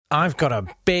I've got a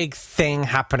big thing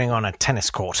happening on a tennis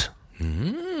court.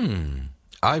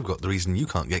 I've got the reason you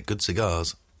can't get good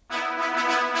cigars.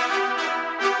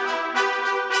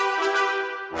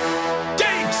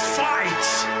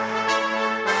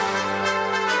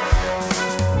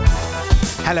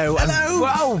 Hello.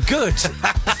 Oh, good.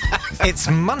 It's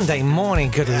Monday morning,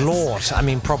 good Lord. I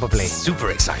mean, probably. Super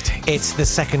exciting. It's the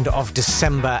 2nd of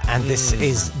December, and this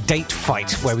is Date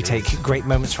Fight, where we take great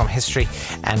moments from history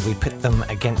and we pit them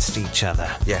against each other.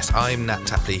 Yes, I'm Nat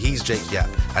Tapley, he's Jake Yap,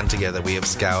 and together we have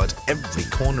scoured every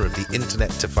corner of the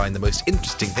internet to find the most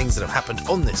interesting things that have happened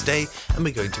on this day, and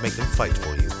we're going to make them fight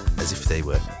for you, as if they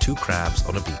were two crabs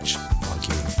on a beach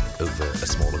arguing over a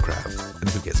smaller crab, and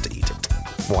who gets to eat it.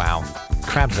 Wow.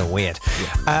 Crabs are weird.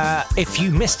 If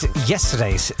you missed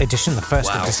yesterday's edition, the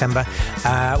 1st of December,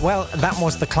 well, that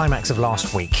was the climax of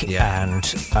last week. Yeah.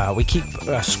 And we keep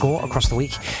a score across the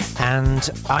week. And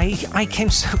I came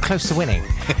so close to winning.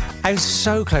 I was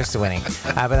so close to winning.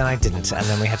 But then I didn't. And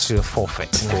then we had to do a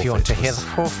forfeit. And if you want to hear the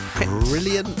forfeit...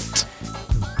 Brilliant.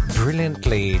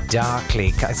 Brilliantly, darkly...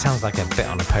 It sounds like a bit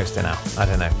on a poster now. I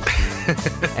don't know.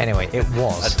 Anyway, it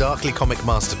was. A darkly comic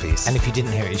masterpiece. And if you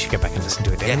didn't hear it, you should go back and listen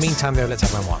to it. In the meantime, though, let's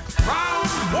have round one.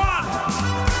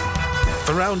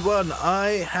 For round one,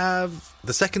 I have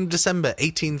the 2nd of December,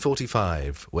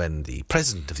 1845, when the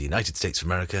President of the United States of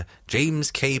America,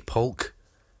 James K. Polk,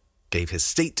 gave his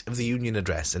State of the Union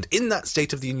address. And in that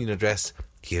State of the Union address,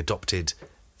 he adopted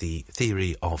the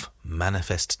theory of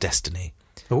manifest destiny.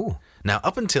 Ooh. Now,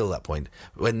 up until that point,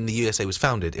 when the USA was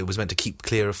founded, it was meant to keep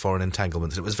clear of foreign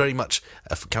entanglements. It was very much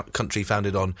a country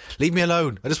founded on, leave me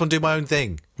alone, I just want to do my own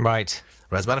thing. Right.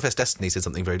 Whereas Manifest Destiny said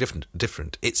something very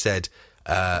different. It said,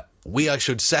 I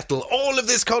should settle all of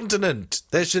this continent.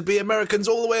 There should be Americans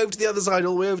all the way over to the other side,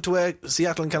 all the way over to where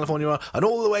Seattle and California are, and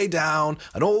all the way down,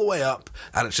 and all the way up,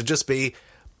 and it should just be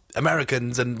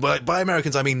Americans, and by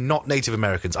Americans I mean not Native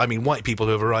Americans, I mean white people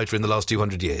who have arrived here in the last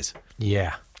 200 years.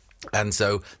 Yeah. And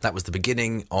so that was the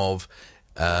beginning of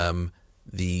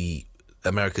the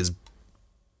America's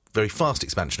very fast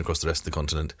expansion across the rest of the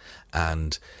continent,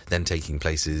 and then taking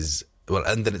places,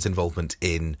 and then its involvement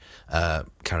in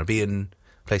Caribbean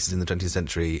places in the 20th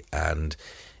century, and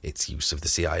its use of the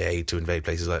CIA to invade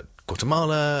places like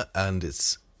Guatemala, and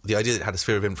it's the idea that it had a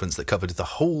sphere of influence that covered the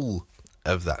whole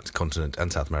of that continent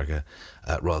and South America,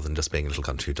 rather than just being a little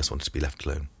country who just wanted to be left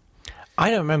alone. I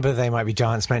don't remember They Might Be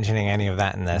Giants mentioning any of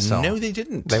that in their song. No, they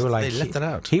didn't. They were like... They left that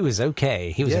out. He was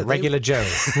okay. He was a regular Joe,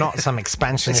 not some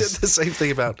expansionist... They said the same thing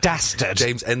about dastard.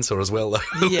 James Ensor as well, though.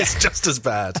 Yeah. It's just as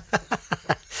bad.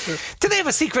 Do they have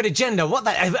a secret agenda?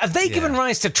 Have they given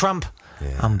rise to Trump?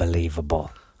 Yeah.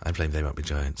 Unbelievable. I blame They Might Be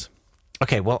Giants.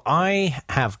 Okay, well, I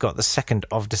have got the 2nd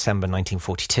of December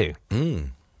 1942.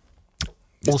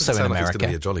 Also in America. It's going to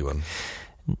be a jolly one.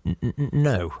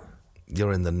 No.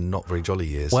 You're in the not very jolly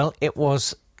years. Well, it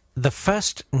was the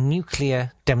first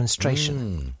nuclear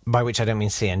demonstration, by which I don't mean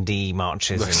CND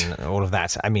marches and all of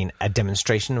that. I mean a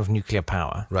demonstration of nuclear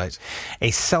power. Right.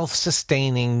 A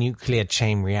self-sustaining nuclear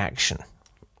chain reaction.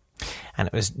 And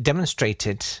it was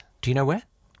demonstrated, do you know where?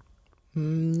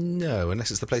 No,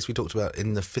 unless it's the place we talked about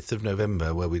in the 5th of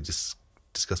November where we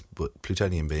discussed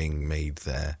plutonium being made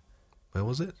there. Where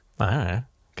was it? I don't know.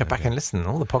 Go back and listen.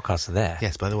 All the podcasts are there.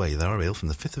 Yes, by the way, they are real from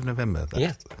the 5th of November.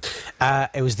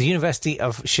 It was the University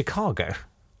of Chicago.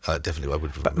 Definitely, I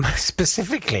would. But most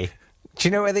specifically, do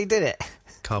you know where they did it?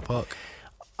 Car park.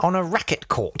 On a racket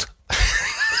court.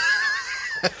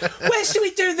 Where should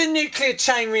we do the nuclear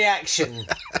chain reaction?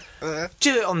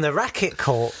 Do it on the racket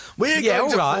court. We're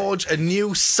going to forge a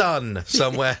new sun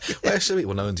somewhere. Where should we?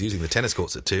 Well, no one's using the tennis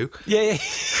courts at 2. Yeah.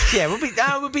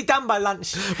 We'll be done by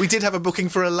lunch. We did have a booking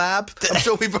for a lab. I'm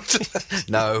sure we booked it.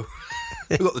 No.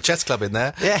 We've got the chess club in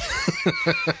there. Yeah.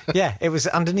 Yeah, it was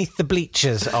underneath the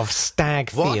bleachers of Stag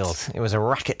Field. It was a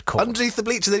racket court. Underneath the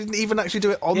bleachers? They didn't even actually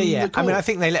do it on the court? I mean, I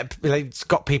think they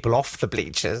got people off the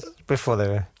bleachers before they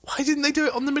were... Why didn't they do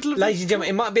it on the middle of... Ladies and gentlemen,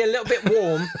 it might be a little bit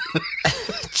warm.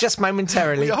 Just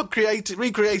momentarily. We are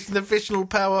recreating the fictional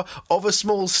power of a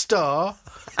small star.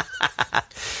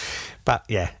 But,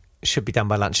 yeah, should be done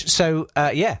by lunch. So,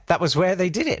 that was where they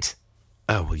did it.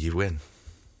 Oh, well, you win.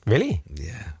 Really?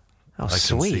 Yeah. Oh, I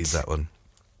sweet. concede that one.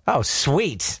 Oh,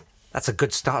 sweet. That's a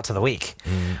good start to the week.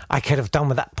 I could have done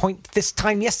with that point this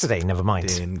time yesterday. Never mind.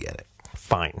 Didn't get it.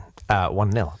 Fine.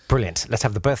 1-0. Brilliant. Let's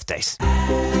have the birthdays.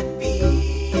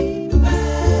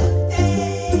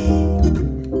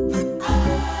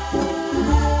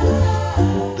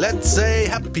 Let's say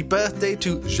happy birthday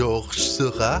to Georges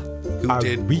Seurat, who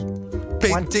did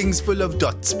paintings full of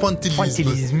dots.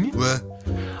 Pointillisme.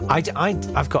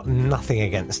 I've got nothing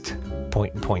against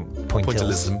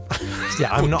Pointillism.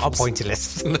 Yeah, I'm not a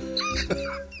pointillist.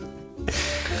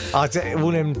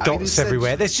 All them dots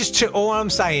everywhere. There's just too. All I'm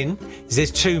saying is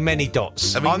there's too many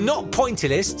dots. I'm not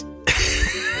pointillist,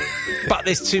 but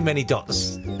there's too many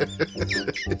dots.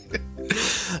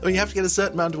 I mean, you have to get a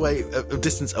certain amount of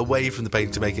distance away from the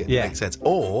paint to make it make sense.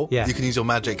 Or you can use your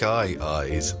magic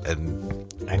eyes and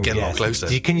get a lot closer.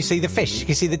 Can you see the fish? You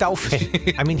can see the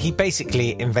dolphin. I mean, he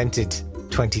basically invented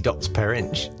 20 dots per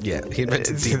inch. Yeah, he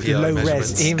invented DPI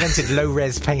measurements. He invented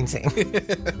low-res painting.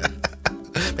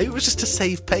 Maybe it was just to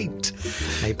save paint.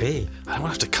 Maybe. I don't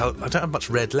have to color. I don't have much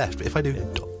red left, but if I do...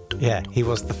 Yeah, he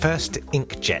was the first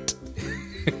inkjet.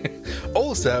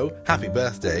 Also, happy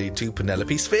birthday to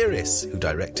Penelope Spheris, who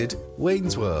directed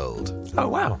Wayne's World. Oh,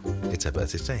 wow. It's her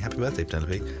birthday today. Happy birthday,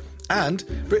 Penelope. And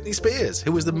Britney Spears,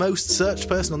 who was the most searched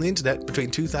person on the internet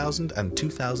between 2000 and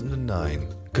 2009.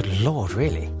 Good Lord,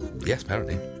 really? Yes,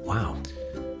 apparently. Wow.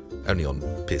 Only on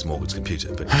Piers Morgan's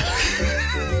computer, but...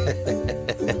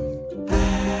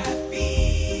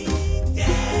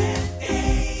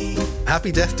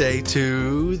 Happy Death Day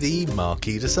to the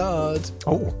Marquis de Sade.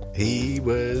 Oh. He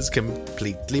was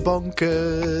completely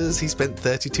bonkers. He spent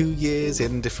 32 years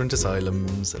in different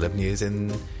asylums, 11 years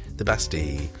in the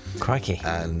Bastille. Crikey.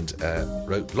 And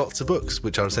wrote lots of books,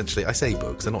 which are essentially, I say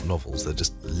books, they're not novels, they're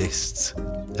just lists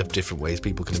of different ways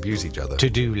people can abuse each other.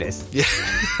 To-do list. Yeah.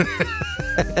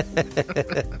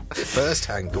 First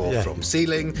hang off from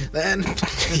ceiling, then...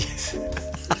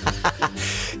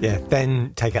 Yeah,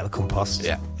 then take out the compost.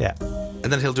 Yeah. Yeah.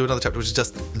 And then he'll do another chapter which is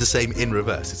just the same in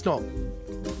reverse. It's not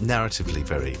narratively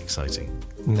very exciting.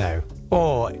 No.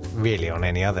 Or really on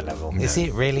any other level. No. Is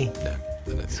it really? No.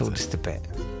 It's all just a bit.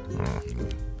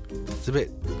 It's a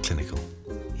bit clinical.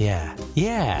 Yeah.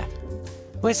 Yeah.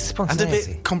 Where's the spontaneity? And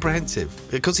a bit comprehensive.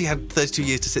 Because he had 32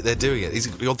 years to sit there doing it, he's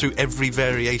gone through every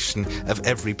variation of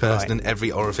every person and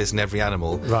every orifice and every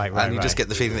animal. Right. And you just get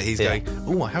the feeling that he's going,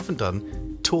 oh, I haven't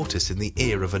done tortoise in the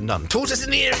ear of a nun. Tortoise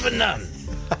in the ear of a nun!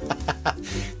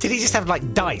 Did he just have,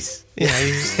 like, dice? You know,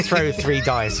 you just throw 3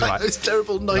 dice. Like those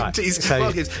terrible 90s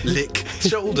markets. Lick,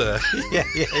 shoulder. Yeah.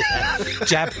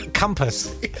 Jab,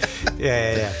 compass.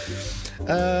 Yeah.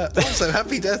 Also,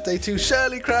 happy death day to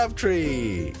Shirley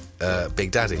Crabtree.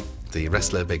 Big Daddy, the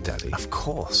wrestler Big Daddy. Of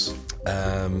course.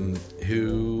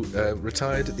 Who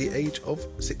retired at the age of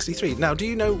 63. Now, do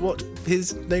you know what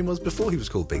his name was before he was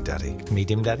called Big Daddy?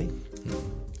 Medium Daddy?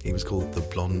 He was called the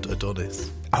Blonde Adonis.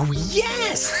 Oh,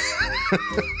 yes!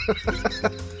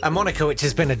 A moniker which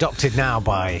has been adopted now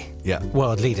by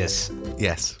world leaders.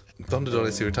 Yes. Blonde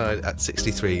Adonis, who retired at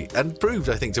 63 and proved,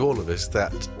 I think, to all of us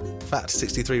that fat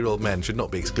 63-year-old men should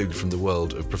not be excluded from the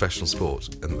world of professional sport.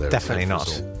 And definitely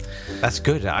not. That's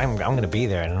good. I'm going to be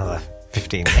there in another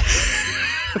 15 minutes.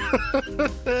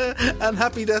 And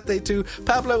happy death day to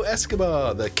Pablo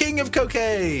Escobar, the king of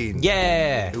cocaine.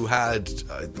 Yeah. Who had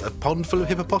a pond full of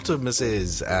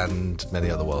hippopotamuses and many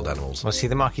other wild animals. Was he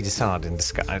the Marquis de Sade in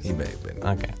disguise? He may have been.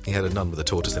 Okay. He had a nun with a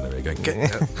tortoise in her ear going,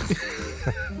 get out.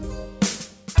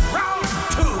 Round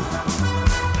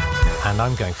 2. And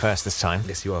I'm going first this time.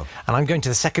 Yes, you are. And I'm going to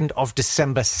the 2nd of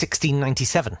December,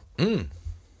 1697.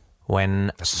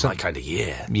 When that's my kind of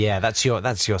year. Yeah, that's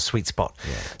your sweet spot.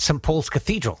 Yeah. St. Paul's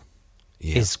Cathedral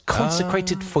is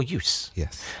consecrated for use.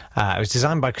 Yes. It was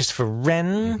designed by Christopher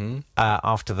Wren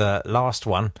after the last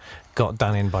one got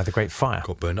done in by the Great Fire.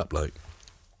 Got burned up like.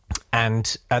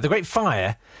 And the Great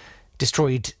Fire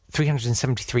destroyed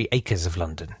 373 acres of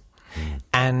London.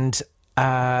 And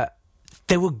there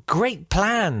were great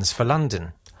plans for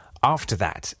London after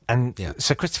that. And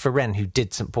Sir Christopher Wren, who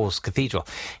did St. Paul's Cathedral,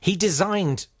 he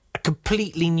designed a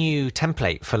completely new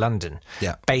template for London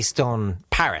based on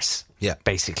Paris,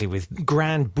 basically, with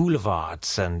grand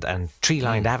boulevards and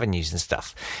tree-lined avenues and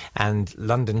stuff. And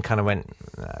London kind of went,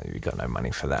 you got no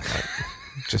money for that, mate.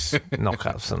 Just knock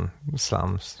up some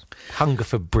slums.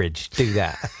 Hungerford Bridge, do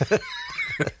that.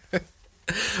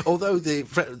 Although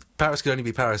Paris could only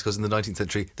be Paris because in the 19th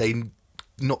century they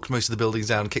knocked most of the buildings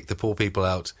down, kicked the poor people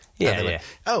out. Went,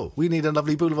 oh, we need a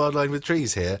lovely boulevard line with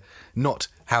trees here, not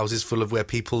houses full of where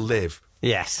people live.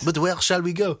 Yes. But where shall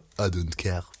we go? I don't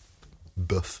care.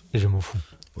 Boeuf. Je m'en fous.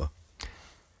 Well,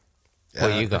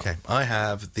 what you got? Okay, I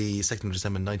have the 2nd of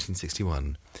December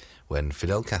 1961, when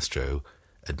Fidel Castro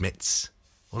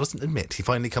doesn't admit, he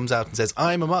finally comes out and says,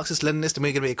 I'm a Marxist-Leninist and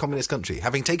we're going to be a communist country.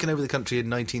 Having taken over the country in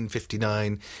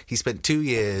 1959, he spent 2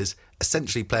 years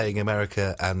essentially playing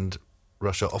America and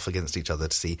Russia off against each other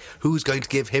to see who's going to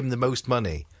give him the most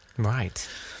money. Right.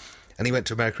 And he went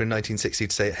to America in 1960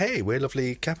 to say, hey, we're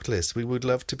lovely capitalists. We would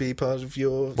love to be part of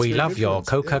your... We love your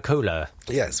Coca-Cola.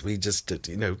 Yes, we just,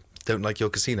 don't like your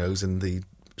casinos and the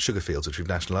sugar fields, which we've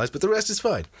nationalised, but the rest is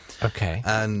fine. Okay.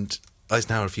 And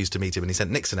Eisenhower refused to meet him, and he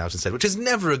sent Nixon out instead, which is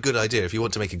never a good idea if you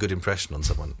want to make a good impression on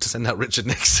someone, to send out Richard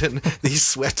Nixon, the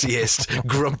sweatiest,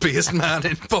 grumpiest man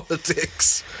in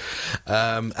politics.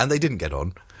 And they didn't get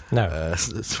on. No.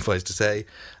 Suffice to say.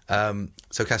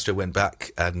 So Castro went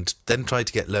back and then tried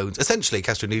to get loans. Essentially,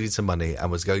 Castro needed some money and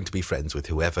was going to be friends with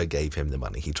whoever gave him the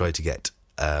money. He tried to get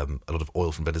a lot of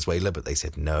oil from Venezuela, but they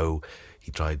said no.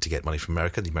 He tried to get money from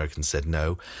America. The Americans said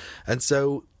no. And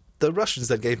so the Russians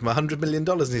then gave him $100 million,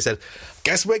 and he said,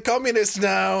 guess we're communists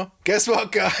now. Guess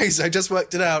what, guys? I just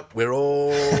worked it out. We're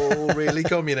all really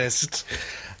communist.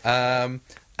 And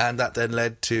that then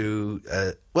led to...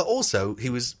 well, also, he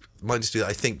was minded to do that,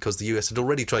 I think, because the US had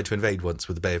already tried to invade once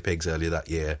with the Bay of Pigs earlier that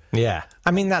year. Yeah.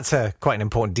 I mean, that's quite an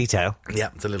important detail. Yeah,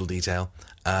 it's a little detail.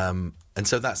 And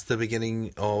so that's the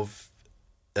beginning of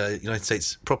United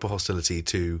States proper hostility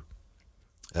to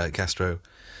Castro.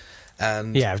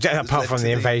 And yeah, apart from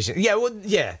the invasion. Yeah, well,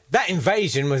 yeah, that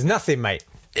invasion was nothing, mate.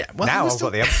 Yeah, well, now I've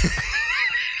got the...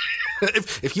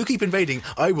 if you keep invading,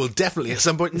 I will definitely, at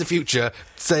some point in the future,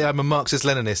 say I'm a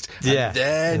Marxist-Leninist. Yeah.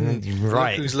 And then,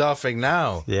 right. Look who's laughing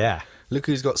now. Yeah. Look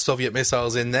who's got Soviet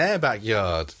missiles in their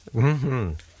backyard.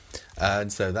 Mm-hmm.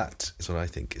 And so that is what I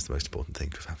think is the most important thing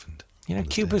to have happened. You know,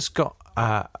 Cuba's got,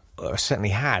 certainly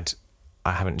had,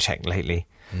 I haven't checked lately,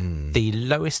 the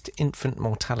lowest infant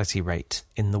mortality rate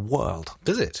in the world.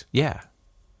 Does it? Yeah.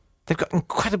 They've got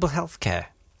incredible healthcare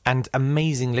and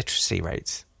amazing literacy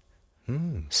rates.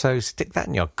 So stick that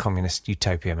in your communist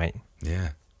utopia, mate. Yeah.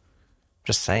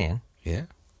 Just saying. Yeah.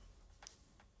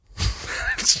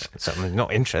 Something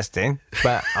not interesting,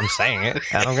 but I'm saying it,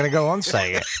 and I'm going to go on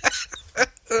saying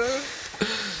it.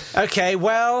 Okay,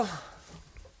 well,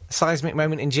 seismic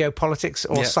moment in geopolitics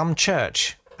or some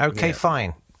church. Okay,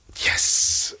 fine.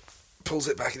 Yes. Pulls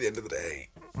it back at the end of the day.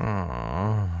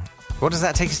 What does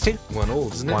that take us to? 1-1,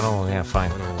 doesn't it? 1-1, yeah,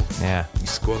 fine. 1-1. Yeah. You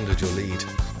squandered your lead.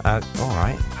 All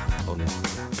right. On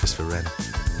Christopher Wren.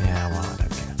 Yeah, well, I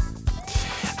don't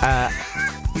care.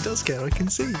 He does care, I can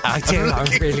see. I do. I'm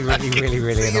really,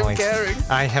 really annoyed. Caring.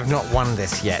 I have not won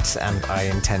this yet, and I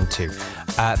intend to.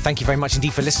 Thank you very much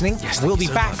indeed for listening. Yes, we'll be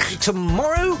so back much.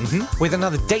 tomorrow with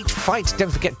another date fight.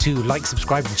 Don't forget to like,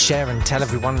 subscribe, and share, and tell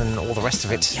everyone, and all the rest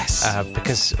of it. Yes.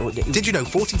 Because Did you know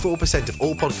 44% of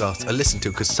all podcasts are listened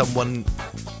to because someone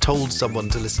told someone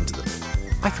to listen to them?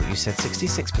 I thought you said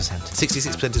 66%.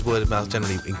 66% is word of mouth,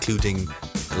 generally, including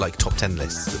like top 10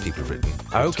 lists that people have written.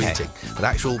 Okay. Tweeting. But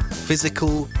actual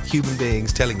physical human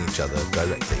beings telling each other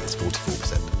directly is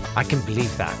 44%. I can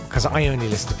believe that, because I only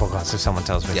listen to podcasts if someone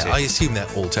tells me to. Yeah, I assume they're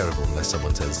all terrible unless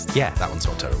someone says, that one's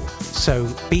not terrible. So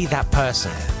be that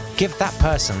person. Give that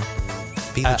person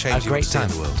Be the change a you want great to see in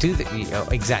time. the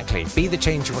world. Exactly. Be the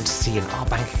change you want to see in our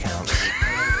bank account.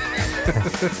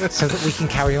 So that we can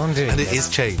carry on doing And this. it is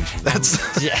change. That's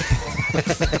Yeah.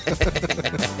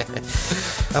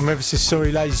 I'm ever so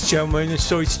sorry, ladies and gentlemen.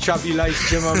 Sorry to trouble you, ladies and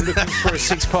gentlemen. I'm looking for a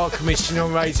 6-part commission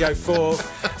on Radio 4.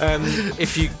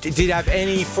 If you did have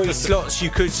any free slots you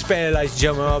could spare, ladies and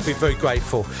gentlemen, I'd be very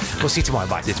grateful. We'll see you tomorrow.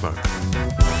 Bye. See you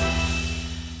tomorrow.